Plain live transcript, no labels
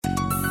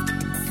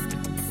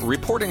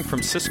Reporting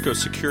from Cisco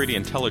Security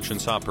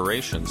Intelligence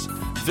Operations,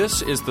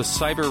 this is the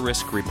Cyber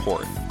Risk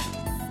Report.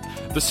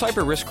 The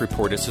Cyber Risk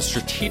Report is a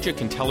strategic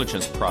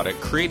intelligence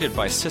product created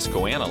by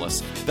Cisco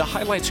analysts that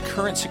highlights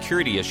current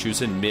security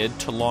issues in mid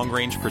to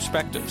long-range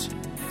perspectives.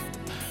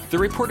 The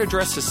report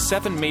addresses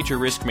 7 major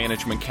risk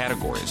management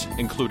categories,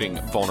 including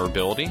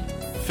vulnerability,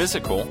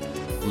 physical,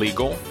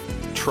 legal,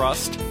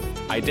 trust,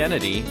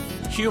 identity,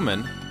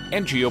 human,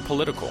 and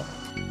geopolitical.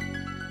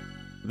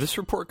 This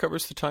report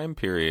covers the time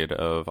period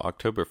of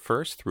October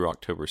 1st through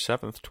October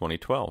 7th,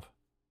 2012.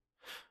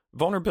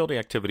 Vulnerability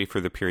activity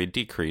for the period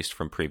decreased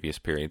from previous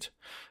periods.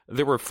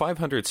 There were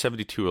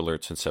 572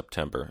 alerts in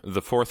September,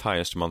 the 4th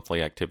highest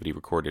monthly activity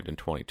recorded in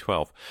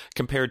 2012,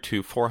 compared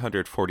to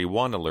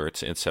 441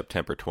 alerts in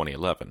September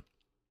 2011.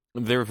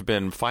 There have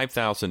been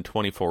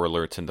 5,024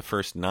 alerts in the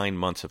first 9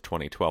 months of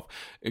 2012,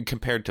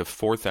 compared to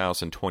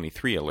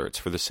 4,023 alerts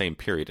for the same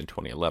period in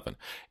 2011,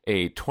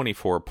 a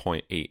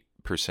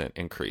 24.8%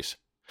 increase.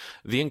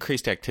 The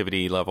increased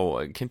activity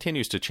level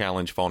continues to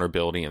challenge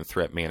vulnerability and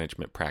threat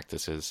management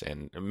practices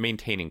and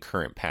maintaining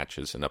current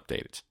patches and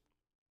updates.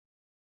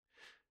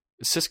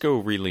 Cisco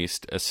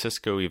released a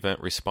Cisco event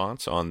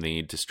response on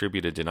the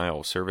distributed denial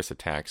of service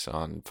attacks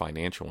on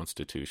financial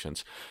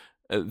institutions.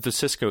 The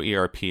Cisco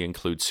ERP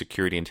includes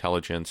security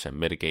intelligence and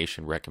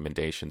mitigation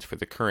recommendations for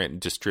the current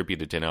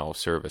distributed denial of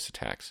service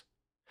attacks.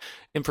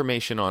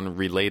 Information on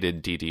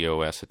related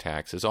DDoS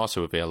attacks is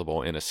also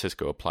available in a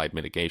Cisco Applied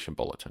Mitigation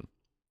Bulletin.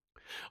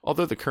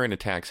 Although the current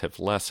attacks have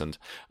lessened,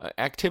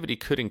 activity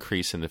could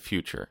increase in the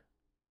future.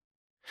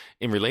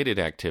 In related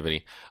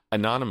activity,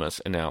 Anonymous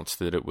announced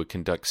that it would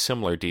conduct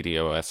similar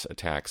DDoS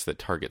attacks that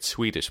target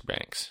Swedish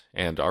banks,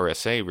 and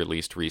RSA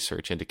released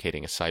research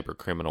indicating a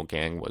cybercriminal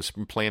gang was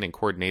planning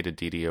coordinated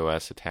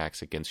DDoS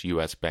attacks against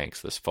U.S.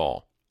 banks this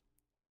fall.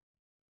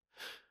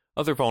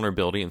 Other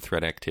vulnerability and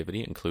threat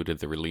activity included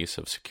the release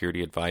of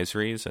security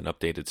advisories and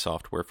updated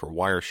software for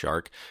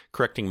Wireshark,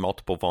 correcting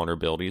multiple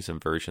vulnerabilities in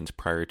versions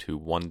prior to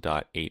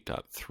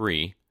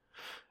 1.8.3.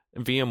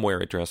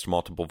 VMware addressed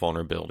multiple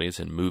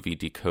vulnerabilities in Movie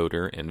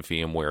Decoder and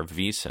VMware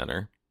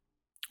vCenter.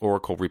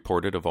 Oracle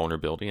reported a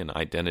vulnerability in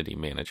identity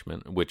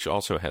management, which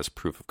also has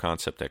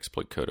proof-of-concept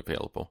exploit code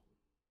available.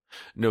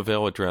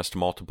 Novell addressed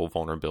multiple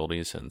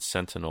vulnerabilities in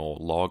Sentinel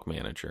Log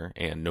Manager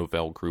and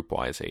Novell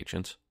GroupWise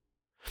agents.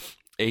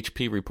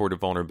 HP reported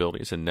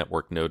vulnerabilities in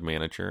Network Node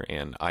Manager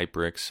and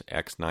iBricks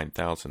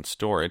X9000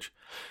 storage.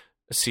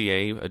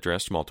 CA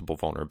addressed multiple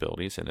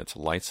vulnerabilities in its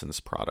license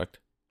product.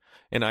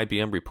 And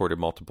IBM reported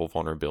multiple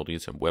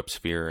vulnerabilities in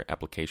WebSphere,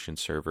 Application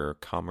Server,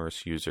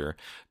 Commerce User,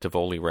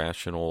 Tivoli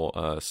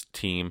Rational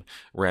Team,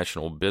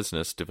 Rational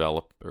Business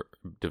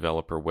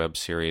Developer Web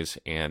Series,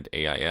 and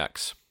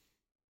AIX.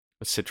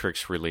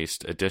 Citrix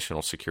released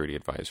additional security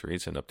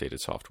advisories and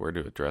updated software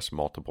to address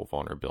multiple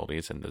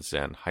vulnerabilities in the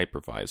Zen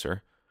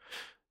hypervisor.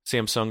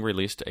 Samsung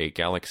released a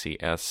Galaxy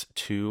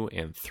S2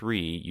 and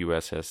 3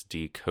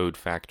 USSD code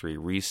factory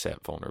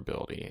reset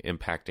vulnerability,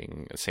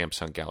 impacting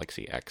Samsung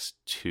Galaxy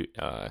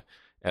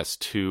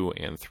S2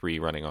 and 3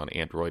 running on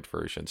Android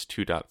versions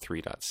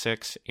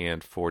 2.3.6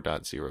 and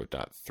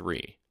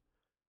 4.0.3.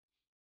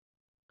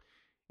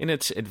 In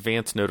its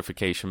advanced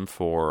notification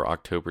for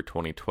October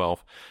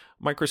 2012,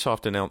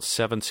 Microsoft announced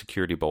 7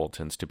 security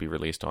bulletins to be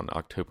released on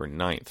October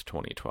 9th,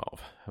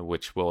 2012,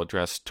 which will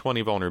address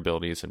 20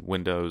 vulnerabilities in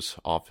Windows,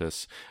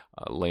 Office,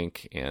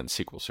 Lync, and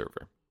SQL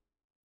Server.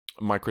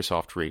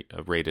 Microsoft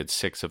rated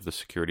 6 of the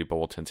security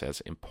bulletins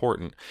as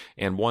important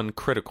and 1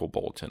 critical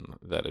bulletin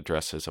that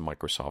addresses a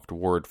Microsoft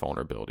Word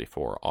vulnerability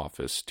for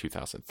Office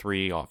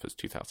 2003, Office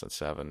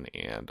 2007,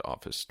 and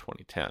Office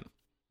 2010.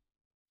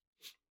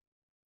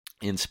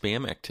 In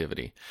spam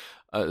activity,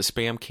 a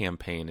spam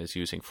campaign is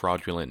using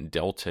fraudulent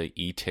Delta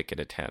e-ticket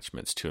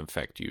attachments to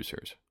infect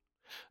users.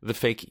 The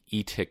fake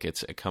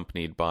e-tickets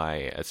accompanied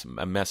by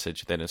a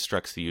message that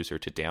instructs the user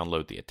to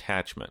download the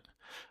attachment.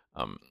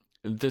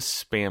 This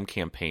spam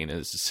campaign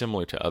is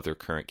similar to other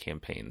current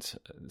campaigns,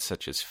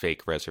 such as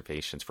fake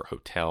reservations for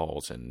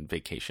hotels and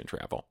vacation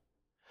travel.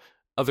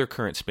 Other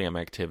current spam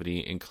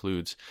activity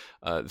includes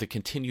the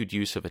continued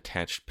use of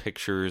attached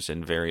pictures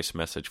in various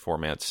message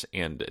formats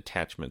and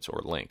attachments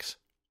or links.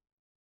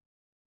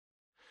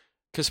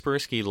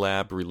 Kaspersky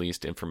Lab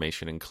released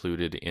information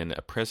included in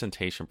a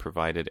presentation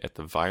provided at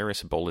the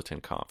Virus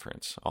Bulletin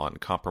Conference on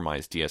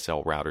compromised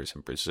DSL routers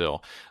in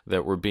Brazil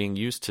that were being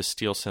used to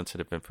steal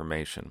sensitive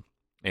information,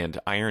 and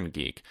Iron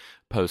Geek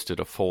posted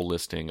a full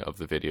listing of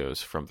the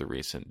videos from the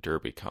recent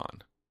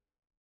DerbyCon.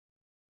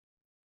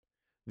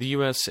 The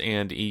US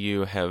and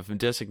EU have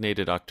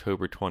designated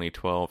October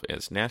 2012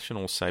 as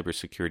National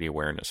Cybersecurity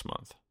Awareness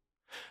Month.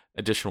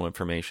 Additional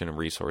information and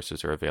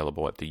resources are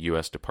available at the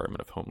U.S.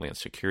 Department of Homeland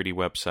Security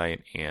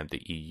website and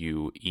the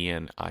EU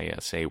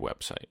ENISA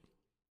website.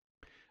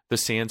 The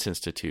SANS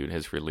Institute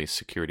has released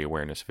security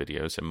awareness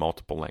videos in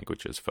multiple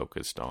languages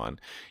focused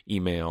on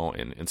email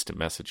and instant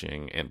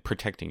messaging and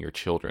protecting your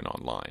children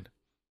online.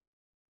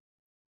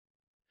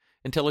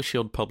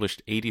 IntelliShield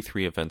published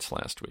 83 events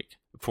last week,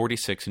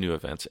 46 new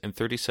events, and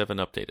 37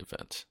 update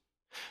events.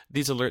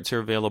 These alerts are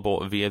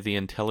available via the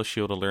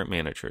IntelliShield Alert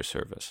Manager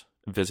service.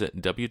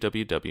 Visit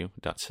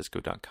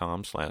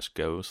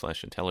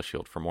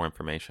www.cisco.com/go/IntelliShield for more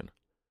information.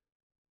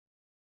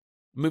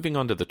 Moving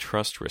on to the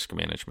trust risk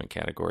management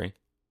category.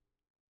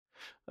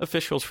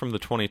 Officials from the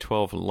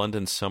 2012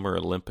 London Summer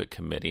Olympic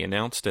Committee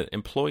announced that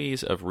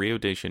employees of Rio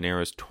de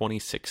Janeiro's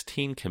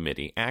 2016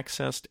 committee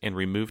accessed and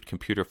removed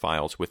computer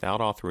files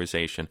without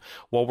authorization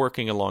while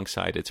working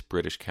alongside its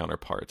British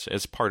counterparts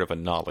as part of a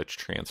knowledge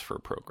transfer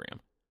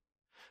program.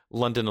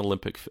 London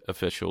Olympic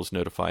officials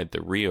notified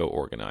the Rio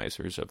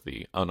organizers of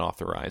the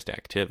unauthorized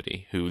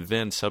activity, who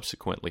then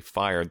subsequently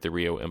fired the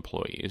Rio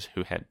employees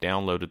who had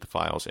downloaded the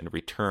files and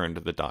returned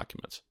the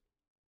documents.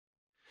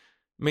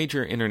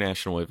 Major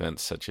international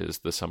events such as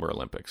the Summer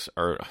Olympics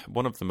are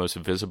one of the most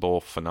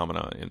visible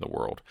phenomena in the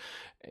world.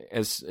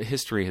 As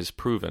history has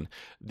proven,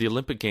 the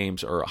Olympic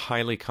Games are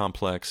highly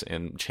complex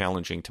and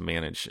challenging to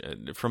manage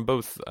from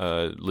both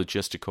a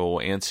logistical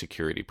and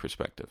security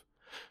perspective.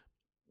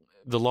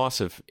 The loss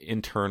of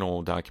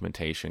internal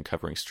documentation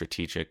covering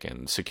strategic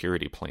and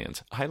security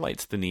plans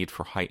highlights the need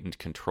for heightened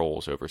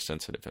controls over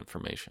sensitive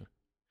information.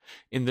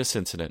 In this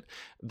incident,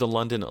 the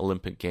London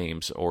Olympic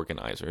Games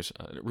organizers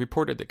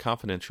reported that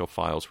confidential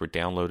files were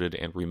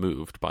downloaded and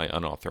removed by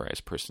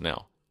unauthorized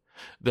personnel.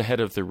 The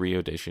head of the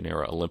Rio de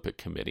Janeiro Olympic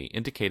Committee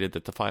indicated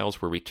that the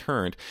files were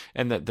returned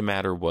and that the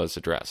matter was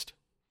addressed.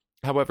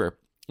 However,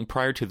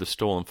 prior to the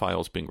stolen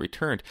files being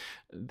returned,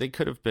 they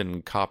could have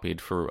been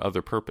copied for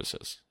other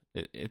purposes.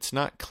 It's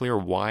not clear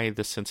why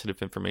the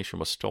sensitive information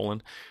was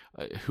stolen,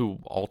 who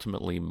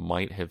ultimately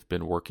might have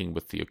been working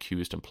with the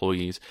accused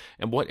employees,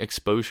 and what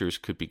exposures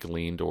could be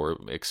gleaned or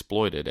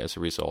exploited as a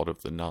result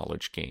of the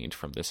knowledge gained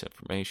from this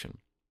information.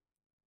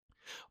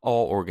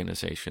 All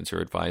organizations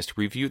are advised to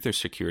review their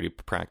security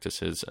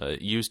practices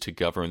used to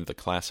govern the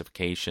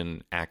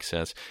classification,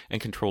 access,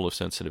 and control of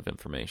sensitive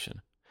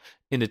information.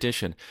 In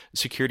addition,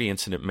 security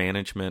incident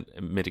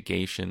management,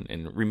 mitigation,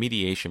 and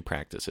remediation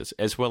practices,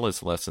 as well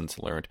as lessons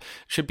learned,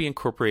 should be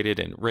incorporated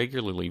and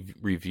regularly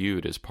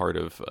reviewed as part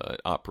of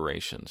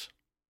operations.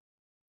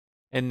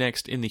 And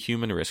next, in the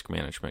human risk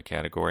management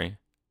category,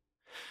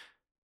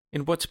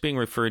 in what's being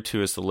referred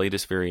to as the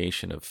latest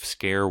variation of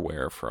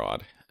scareware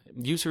fraud,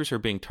 users are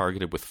being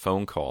targeted with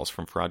phone calls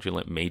from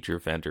fraudulent major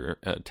vendor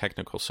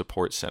technical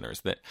support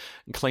centers that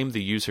claim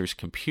the user's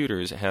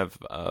computers have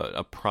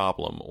a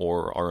problem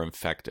or are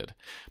infected.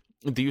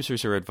 The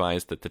users are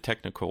advised that the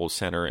technical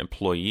center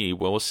employee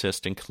will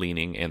assist in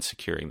cleaning and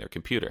securing their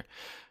computer.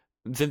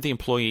 Then the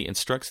employee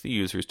instructs the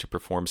users to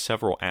perform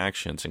several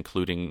actions,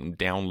 including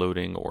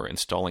downloading or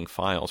installing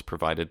files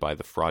provided by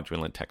the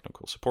fraudulent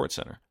technical support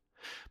center.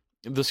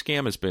 The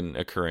scam has been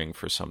occurring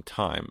for some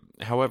time.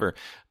 However,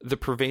 the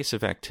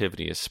pervasive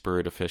activity has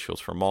spurred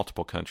officials from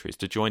multiple countries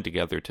to join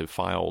together to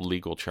file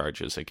legal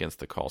charges against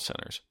the call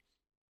centers.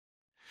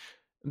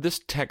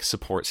 This tech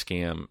support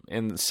scam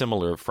and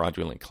similar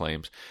fraudulent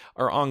claims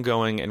are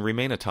ongoing and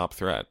remain a top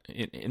threat.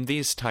 In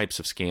these types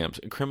of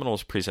scams,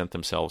 criminals present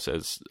themselves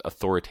as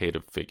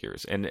authoritative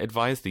figures and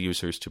advise the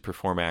users to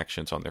perform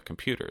actions on their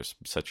computers,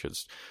 such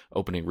as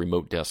opening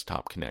remote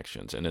desktop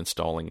connections and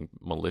installing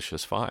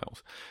malicious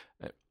files.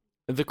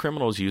 The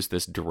criminals use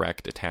this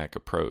direct attack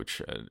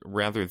approach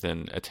rather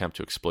than attempt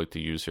to exploit the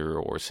user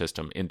or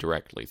system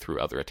indirectly through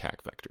other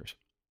attack vectors.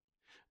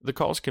 The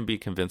calls can be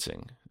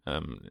convincing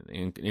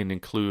and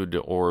include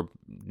or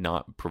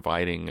not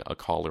providing a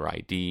caller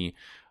ID,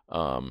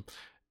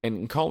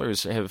 and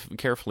callers have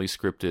carefully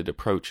scripted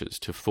approaches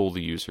to fool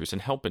the users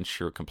and help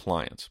ensure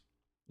compliance.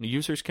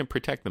 Users can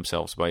protect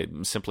themselves by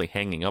simply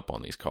hanging up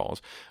on these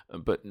calls,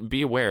 but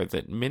be aware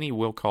that many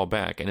will call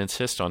back and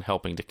insist on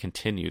helping to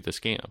continue the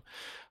scam.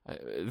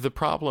 The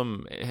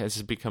problem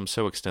has become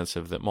so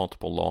extensive that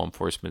multiple law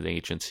enforcement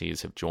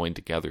agencies have joined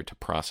together to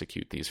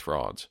prosecute these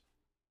frauds.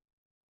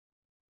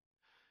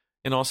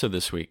 And also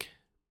this week,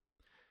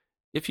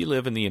 if you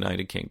live in the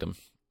United Kingdom,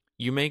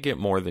 you may get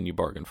more than you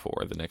bargained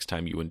for the next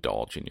time you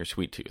indulge in your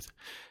sweet tooth.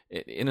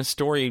 In a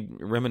story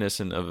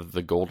reminiscent of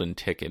the golden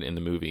ticket in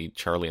the movie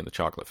Charlie and the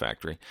Chocolate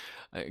Factory,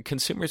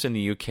 consumers in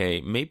the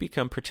UK may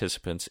become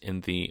participants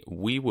in the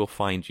We Will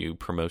Find You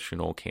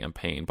promotional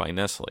campaign by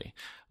Nestle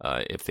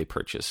if they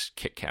purchase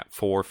Kit Kat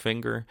 4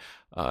 Finger,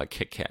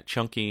 Kit Kat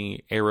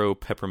Chunky, Aero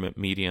Peppermint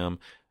Medium,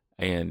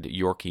 and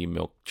Yorkie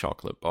Milk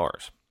Chocolate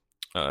Bars.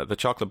 The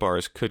chocolate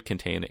bars could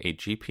contain a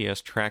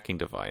GPS tracking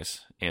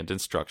device and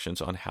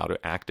instructions on how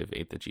to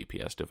activate the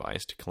GPS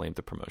device to claim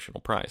the promotional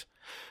prize.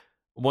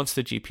 Once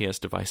the GPS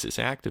device is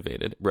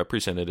activated,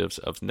 representatives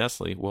of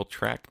Nestle will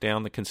track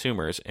down the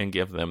consumers and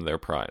give them their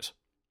prize.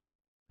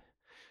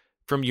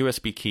 From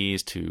USB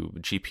keys to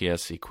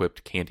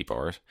GPS-equipped candy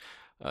bars,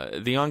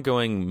 the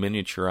ongoing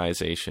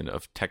miniaturization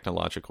of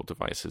technological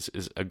devices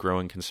is a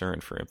growing concern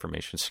for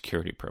information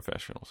security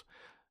professionals.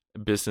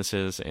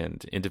 Businesses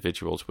and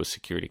individuals with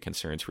security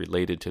concerns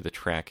related to the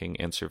tracking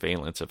and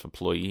surveillance of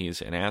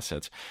employees and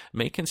assets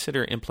may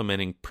consider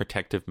implementing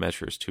protective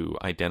measures to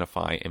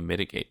identify and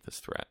mitigate this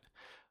threat.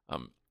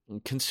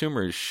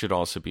 Consumers should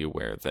also be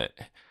aware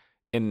that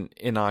An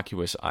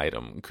innocuous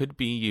item could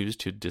be used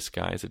to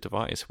disguise a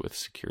device with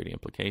security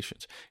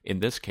implications.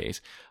 In this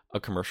case, a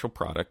commercial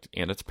product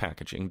and its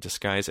packaging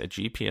disguise a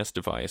GPS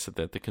device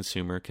that the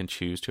consumer can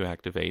choose to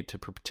activate to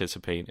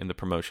participate in the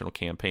promotional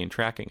campaign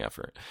tracking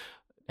effort.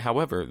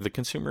 However, the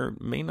consumer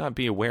may not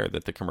be aware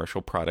that the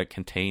commercial product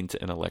contains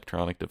an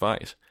electronic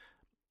device.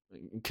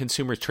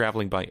 Consumers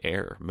traveling by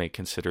air may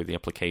consider the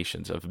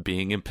implications of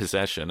being in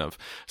possession of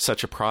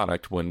such a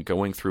product when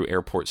going through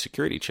airport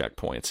security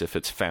checkpoints if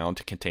it's found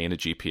to contain a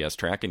GPS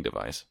tracking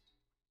device.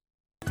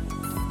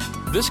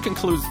 This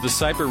concludes the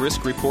Cyber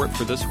Risk Report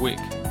for this week.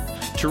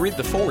 To read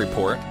the full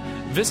report,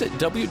 visit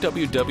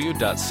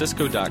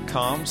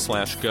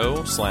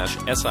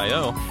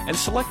www.cisco.com/go/SIO and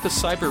select the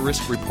Cyber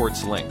Risk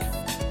Reports link.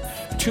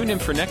 Tune in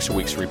for next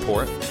week's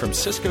report from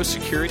Cisco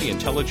Security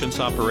Intelligence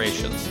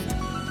Operations.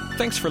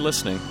 Thanks for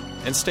listening,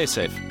 and stay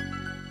safe.